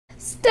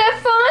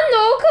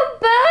Stefano, come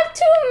back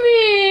to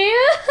me!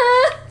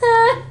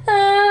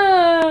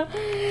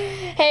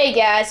 Hey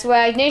guys,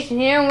 Swag Nation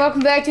here, and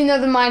welcome back to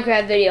another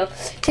Minecraft video.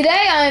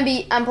 Today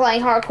I'm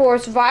playing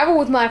Hardcore Survival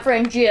with my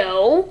friend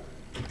Joe.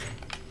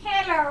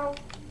 Hello.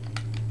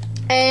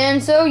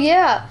 And so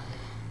yeah,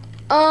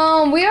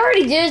 we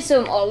already did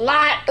a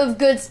lot of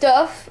good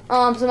stuff,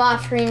 some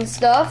off-screen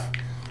stuff.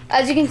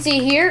 As you can see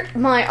here,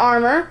 my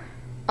armor,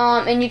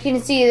 and you can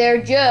see there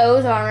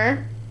Joe's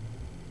armor.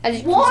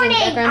 Warning!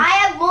 I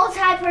have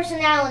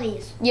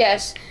multi-personalities.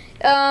 Yes.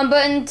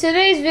 But in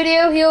today's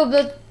video, he'll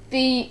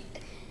be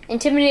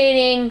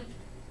intimidating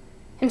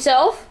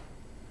himself,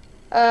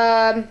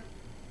 Jackson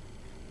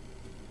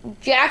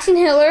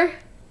Hiller,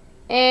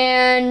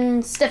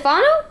 and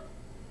Stefano?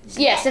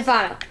 Yeah,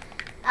 Stefano.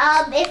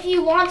 If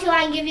you want to,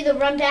 I can give you the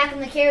rundown on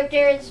the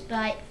characters,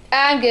 but...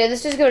 I'm good.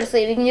 Let's just go to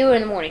sleep. We can do it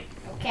in the morning.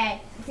 Okay.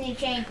 Can you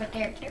change my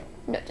character?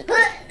 No,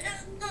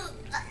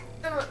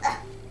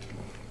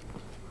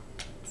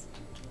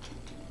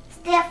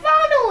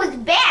 Stefano is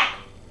back!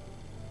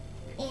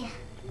 Yeah.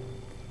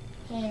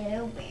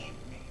 Hello, back.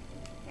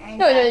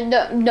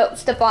 No,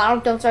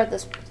 Stefano, don't start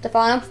this.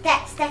 Stefano.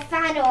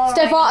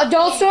 Stefano,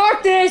 don't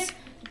start this!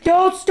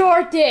 Don't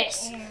start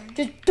this!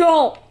 Just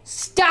don't!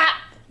 Stop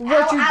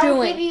what you're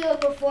doing. I'll give you a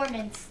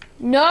performance.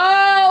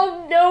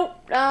 No!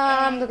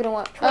 I'm looking at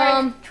what?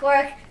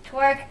 Twerk.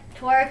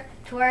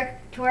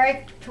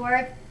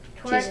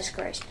 Jesus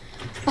Christ.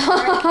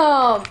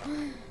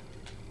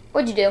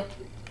 What'd you do?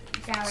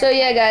 So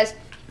yeah, guys.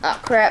 Oh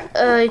crap!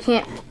 You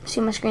can't see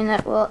my screen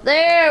that well.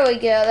 There we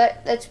go.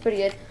 That's pretty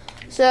good.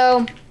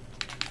 So,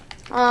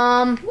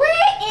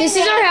 this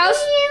is our house.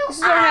 This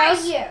is our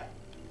house.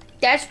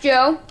 That's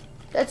Joe.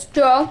 That's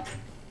Joe.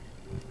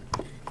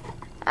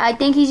 I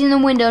think he's in the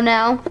window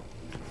now.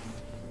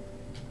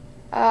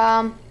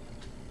 I'm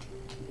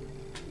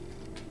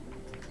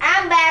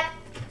back.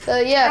 So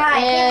yeah,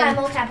 I hate and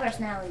my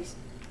multi-personalities.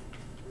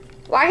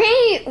 why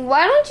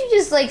don't you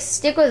just like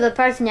stick with the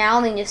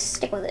personality and just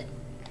stick with it?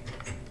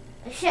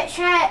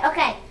 Should I?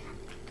 Okay.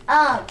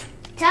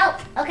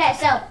 Okay.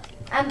 So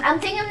I'm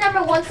thinking of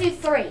number 1 through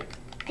 3.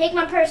 Pick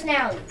my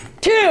personality.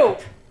 2.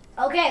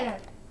 Okay then.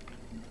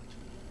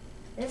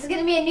 This is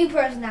gonna be a new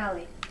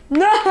personality.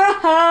 No.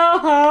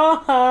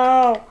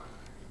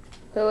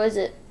 Who is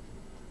it?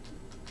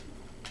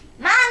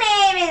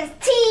 My name is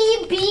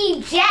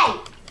TBJ.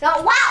 So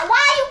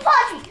why you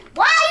punch me?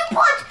 Why you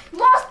punch? You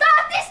wanna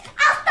stop this?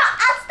 I'll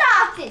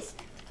stop this.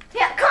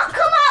 Yeah, come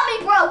at me,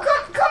 bro.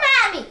 Come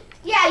at me.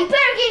 Yeah, you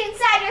better get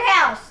inside your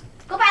house.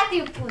 Go back to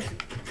your pussy.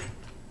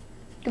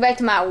 Go back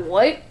to my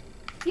what?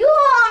 You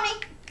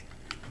homie.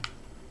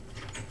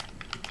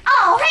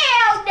 Oh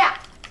hell no.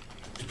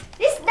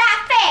 This is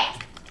not fair.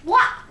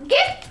 What?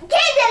 Get the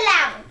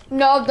louder.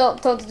 No,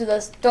 don't do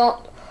this.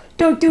 Don't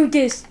do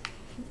this.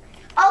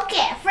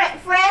 Okay, friends.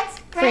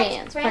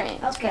 Okay.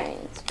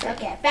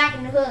 Okay. Back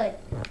in the hood.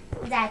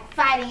 Like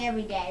fighting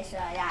every day, so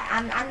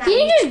I'm not. Can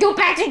you just go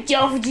back to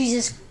jail for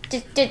Jesus?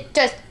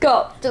 Just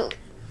go.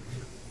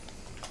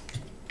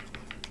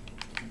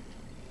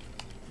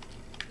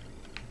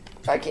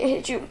 I can't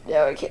hit you.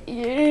 No, I can't.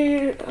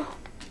 Yeah.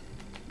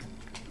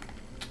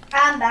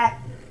 I'm back.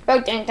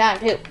 Oh, dang time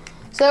too.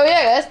 So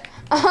yeah, guys.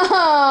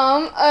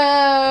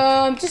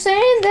 Just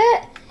saying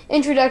that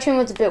introduction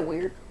was a bit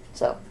weird.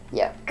 So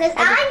yeah. Cause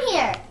I'm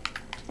here.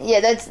 Yeah,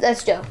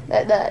 that's Joe.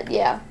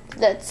 Yeah,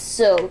 that's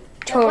so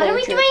totally. What are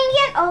we true. doing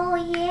again? Oh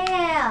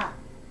yeah.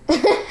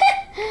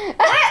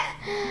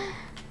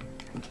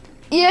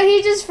 Yeah,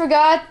 he just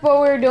forgot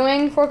what we were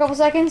doing for a couple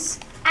seconds.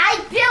 I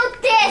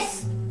built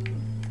this.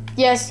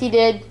 Yes, he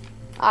did.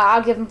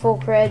 I'll give him full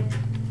credit.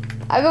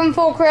 I give him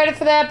full credit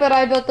for that, but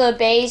I built the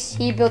base.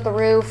 He built the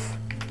roof.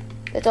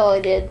 That's all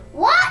he did.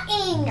 What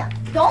in?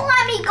 Don't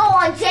let me go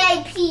on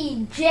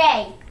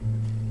JPJ.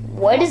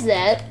 What is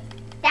that?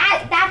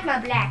 That's my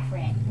black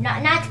friend.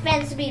 Not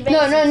supposed to be racist.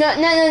 No,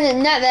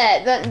 not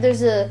that.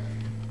 There's a.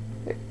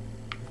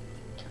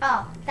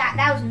 Oh,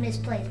 that was a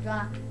misplaced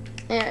block.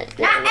 Yeah,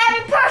 Not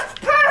every person's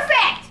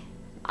perfect.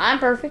 I'm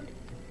perfect.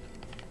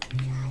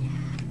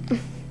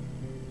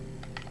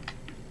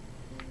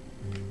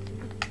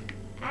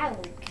 I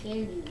will kill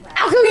you.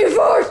 I'll kill you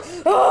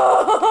first.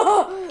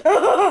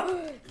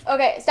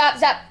 Okay,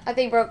 stop. I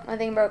think broke.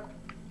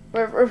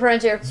 We're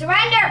friends here.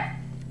 Surrender.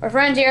 We're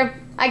friends here.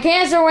 I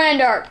can't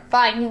surrender.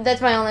 Fine,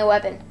 that's my only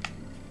weapon.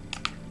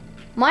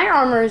 My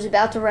armor is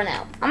about to run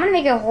out. I'm gonna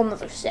make a whole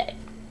nother set.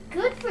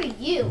 Good for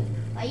you.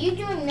 By you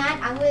doing that,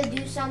 I'm gonna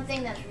do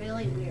something that's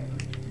really weird.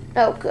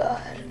 Oh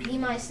god. Be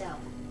myself.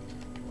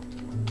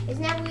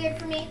 Isn't that weird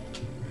for me?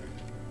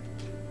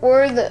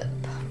 Or the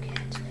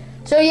pumpkins.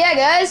 So yeah,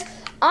 guys,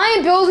 I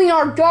am building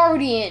our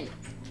guardian.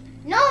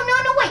 No,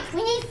 wait.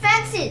 We need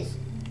fences.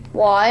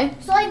 Why?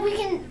 So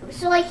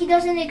like he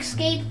doesn't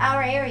escape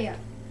our area.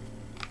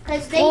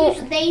 Cause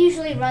they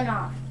usually run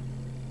off.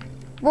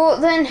 Well,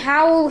 then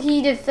how will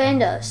he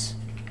defend us?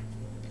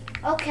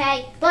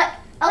 Okay,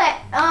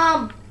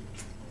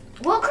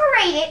 we'll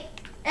create it,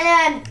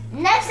 and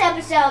next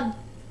episode,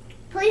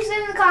 please leave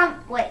in the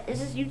comment. Wait, is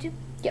this YouTube?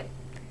 Yep.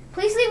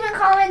 Please leave in the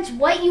comments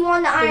what you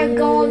want the Iron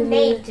Golem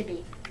name to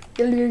be.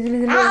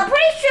 I'm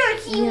pretty sure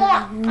he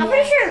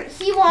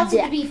wants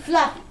it to be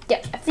Fluffy.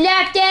 And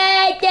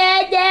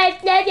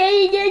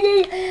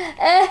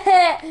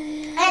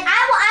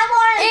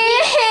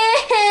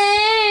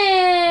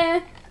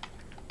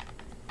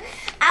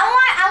I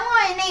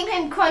want to name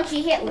him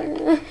Crunchy Hitler.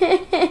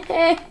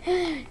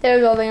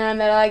 There's all the iron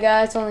that I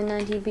got. It's only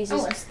 19 pieces. I'm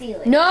gonna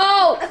steal it.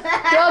 No!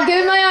 Joe, give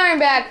me my iron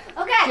back.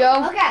 Okay.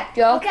 Joe. Okay.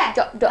 Joe. Okay.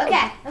 Joe. Joe.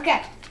 Okay.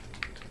 Okay.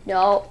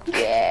 No.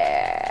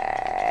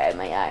 Yeah.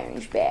 My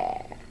iron's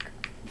back.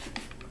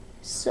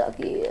 Suck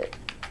it.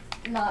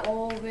 Not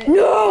all of it.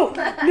 No!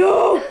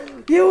 No!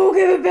 You won't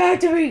give it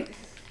back to me!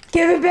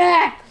 Give it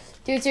back!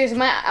 Dude, seriously,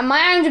 my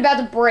iron's about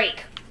to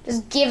break.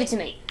 Just give it to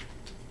me.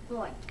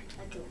 1,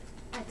 2,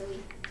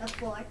 3,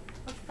 4,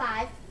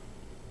 5,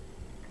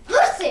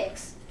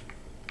 6.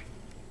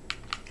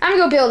 I'm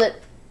gonna go build it.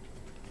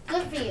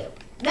 Good for you.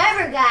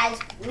 Remember, guys,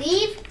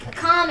 leave a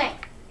comment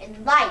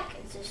and like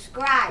and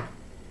subscribe.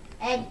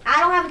 And I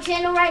don't have a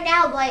channel right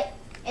now, but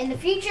in the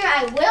future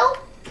I will,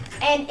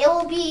 and it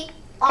will be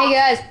awesome.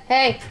 Hey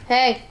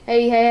guys,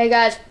 hey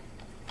guys.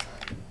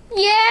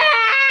 Yeah!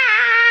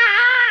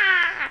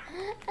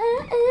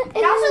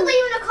 And also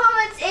leave in the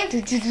comments if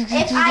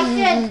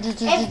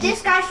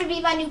this guy should be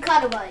my new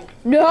cuddle buddy.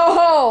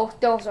 No!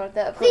 Don't start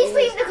that. Please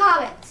leave in the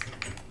comments.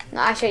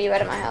 No, I'll show you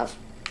out of my house.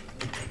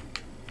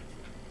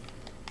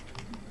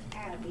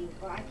 I'll be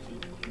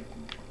watching you.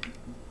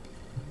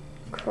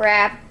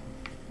 Crap.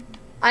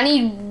 I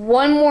need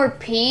one more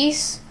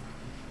piece.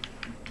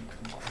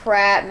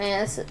 Crap,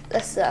 man.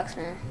 That sucks,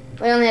 man.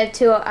 We only have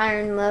 2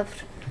 iron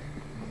left.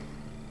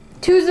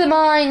 2's the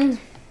mine.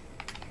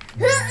 I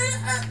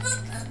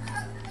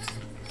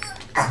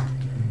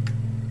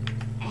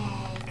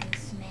can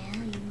smell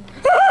you.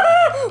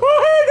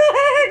 What the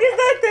heck is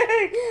that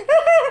thing?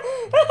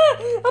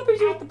 I'll be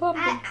with the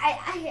pumpkin. I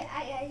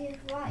just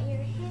want your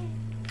head.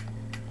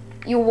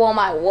 You want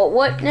my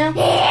what now?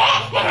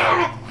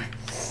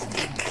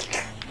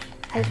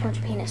 I just want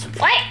your penis.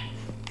 What?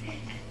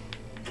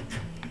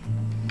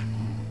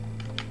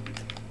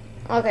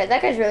 Okay,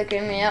 that guy's really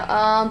creeping me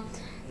out.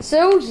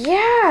 So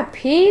yeah,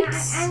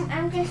 peeps.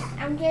 I'm just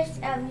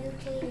a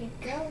mutated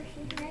ghost.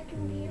 You're not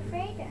gonna be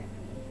afraid of me.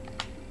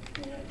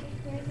 You're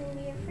just not gonna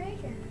be afraid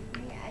of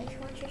me. I just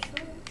want your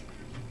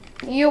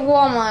soul. You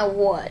want my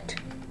what?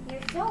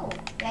 Your soul.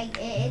 Like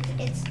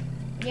it's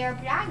you're a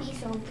blondie,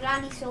 so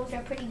blondie souls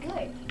are pretty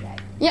good.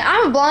 Like, Yeah,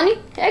 I'm a blondie.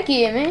 Heck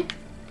yeah, man.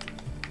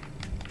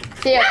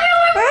 Yeah.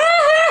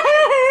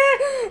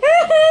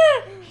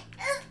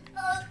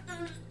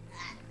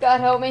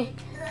 God help me.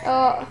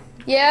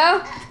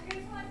 Yeah?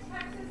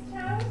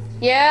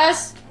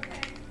 Yes?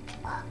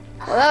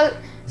 Well,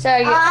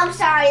 sorry. I'm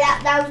sorry,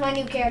 that was my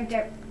new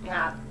character.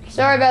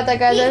 Sorry about that,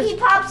 guys. He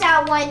pops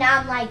out when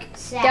I'm like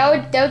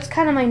sad. That was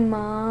kind of my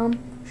mom.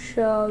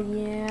 So,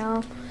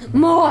 yeah.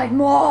 My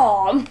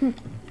mom!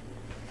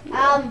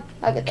 I'll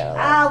get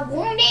that.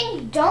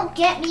 Warning, don't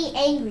get me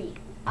angry.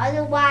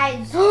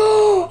 Otherwise...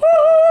 Hallelujah!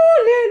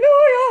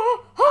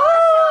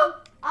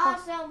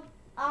 Awesome.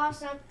 I'm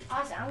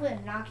gonna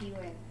knock you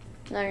in.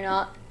 No, you're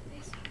not.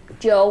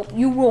 Joe,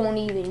 you won't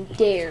even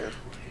dare.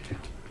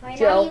 I'm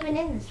Joe. not even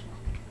in this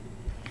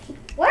one.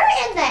 Where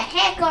in the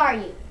heck are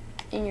you?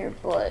 In your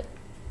butt.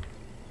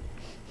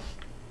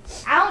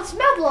 I don't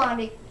smell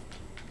blondie.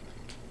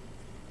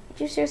 Did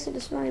you seriously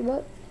just smell your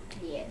butt?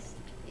 Yes,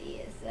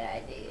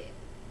 I did.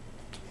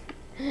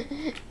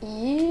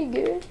 Yeah,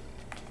 good.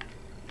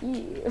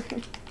 Yeah.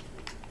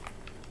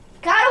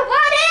 Cuddle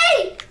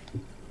buddy!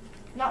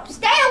 No,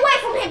 stay away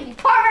from him, you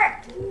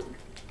pervert!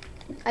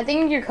 I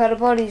think your cuddle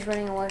buddy's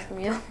running away from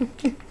you. Oh,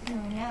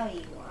 no,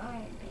 you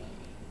aren't,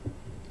 baby.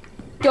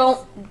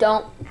 Don't.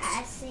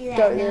 I see that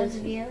Don't nose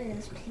use. of you with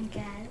those pink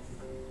eyes.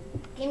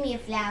 Give me a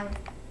flower.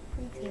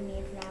 Please give me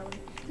a flower.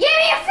 Give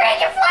me a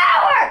freaking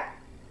flower!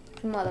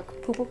 Mother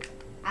poo-poo.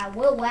 I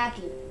will whack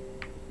you.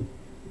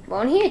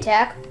 Won't he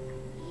attack?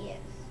 Yes.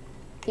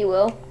 He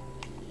will.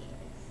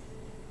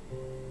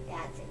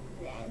 That's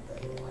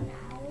exactly what I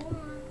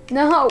want.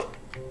 No.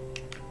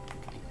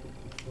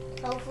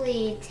 Hopefully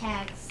he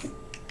attacks.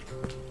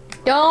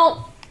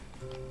 Don't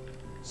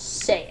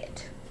say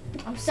it.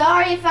 I'm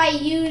sorry if I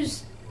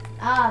use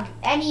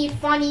any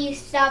funny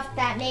stuff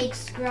that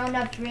makes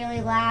grown-ups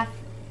really laugh.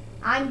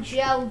 I'm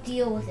Joe,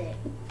 deal with it.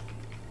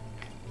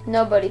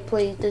 Nobody,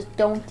 please, just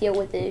don't deal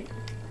with it.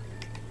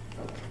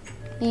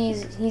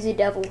 He's a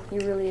devil. He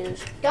really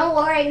is. Don't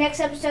worry,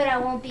 next episode I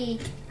won't be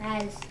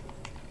as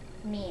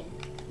mean.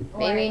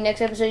 Maybe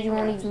next episode you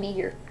won't even be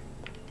here.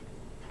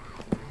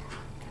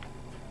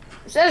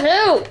 Says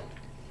who?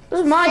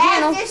 This is my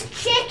channel. That's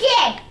this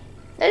chicken!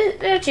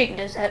 That chicken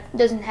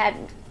doesn't have.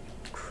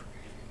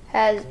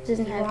 You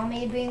want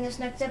me to be in this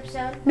next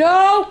episode?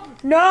 No!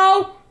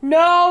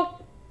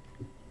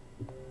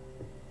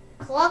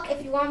 Cluck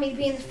if you want me to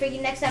be in this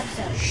freaking next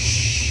episode.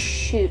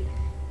 Shoot.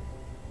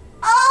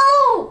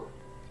 Oh!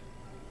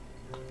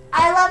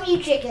 I love you,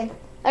 chicken.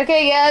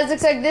 Okay, guys,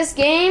 looks like this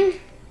game.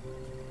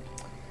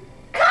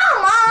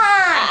 Come on!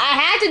 I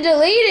had to to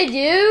delete it,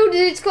 dude.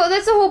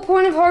 That's the whole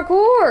point of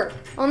hardcore.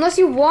 Unless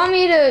you want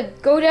me to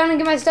go down and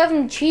get my stuff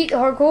and cheat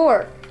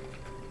hardcore.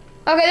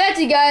 Okay, that's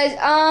it, guys.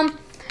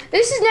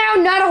 This is now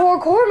not a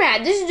hardcore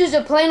map. This is just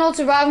a plain old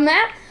survival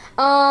map.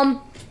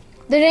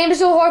 The name is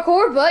still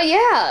hardcore, but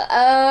yeah.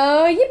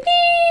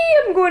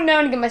 Yippee! I'm going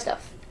down to get my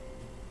stuff.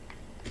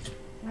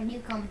 When you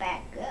come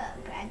back up,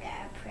 I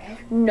got a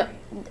present. No,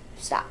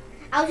 stop.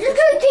 I was just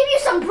gonna give you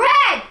some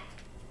bread.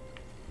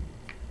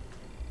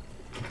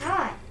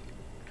 God,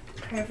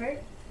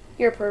 pervert.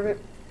 You're a pervert.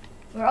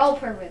 We're all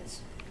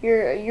perverts.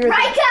 You're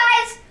right,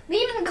 guys.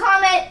 Leave in the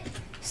comment.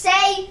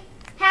 Say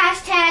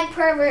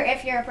 #pervert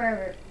if you're a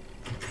pervert.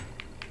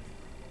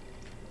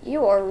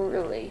 You are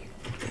really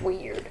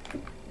weird.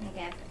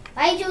 Okay.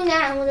 While you doing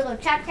that, I'm gonna go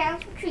chop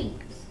down some trees.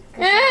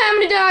 I'm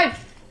gonna die.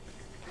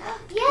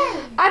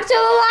 Yeah. I'm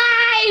still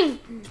alive.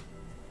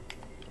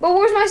 But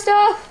where's my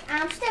stuff?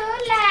 I'm still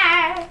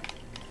alive.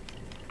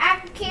 I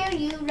can kill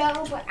you,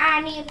 though, but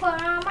I need to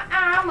put on my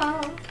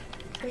armor.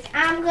 Cause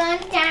I'm gonna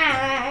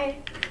die.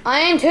 I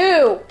am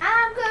too.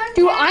 I'm gonna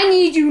Dude, die. I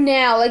need you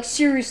now. Like,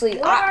 seriously.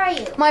 Where are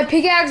you? My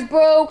pickaxe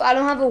broke. I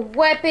don't have a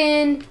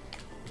weapon.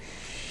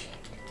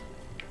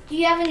 Do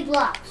you have any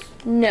blocks?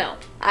 No.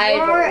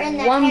 Where in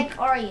the heck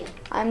are you?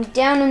 I'm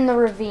down in the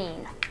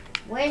ravine.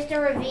 Where's the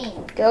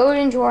ravine? Go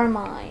into our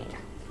mine.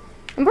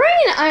 And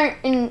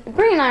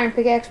bring an iron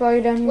pickaxe while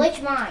you're down here.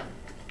 Which mine?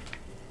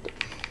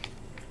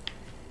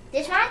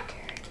 This mine?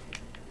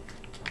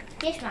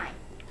 This mine?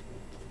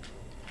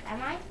 That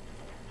mine?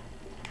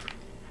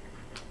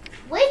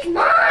 Which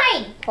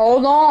mine?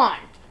 Hold on.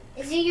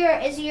 Is it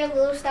your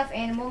little stuffed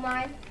animal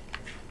mine?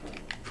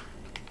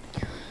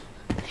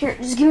 Here,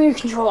 just give me your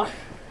controller.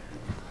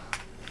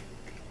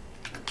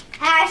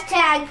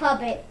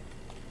 #puppet.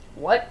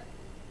 What?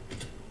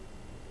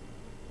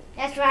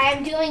 That's right.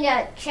 I'm doing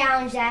a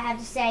challenge that I have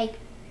to say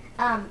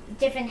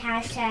different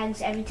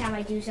hashtags every time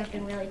I do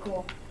something really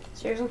cool.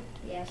 Seriously?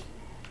 Yes.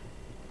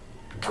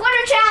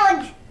 Twitter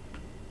challenge.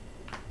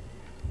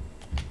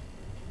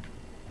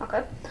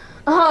 Okay.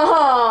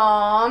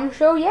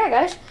 So yeah,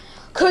 guys.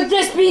 Could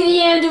this be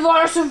the end of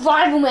our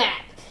survival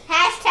map?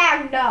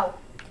 #no.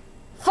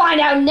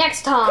 Find out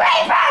next time.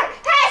 Creeper!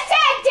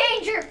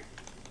 #danger.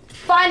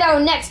 Find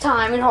out next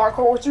time in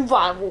Hardcore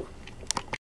Survival.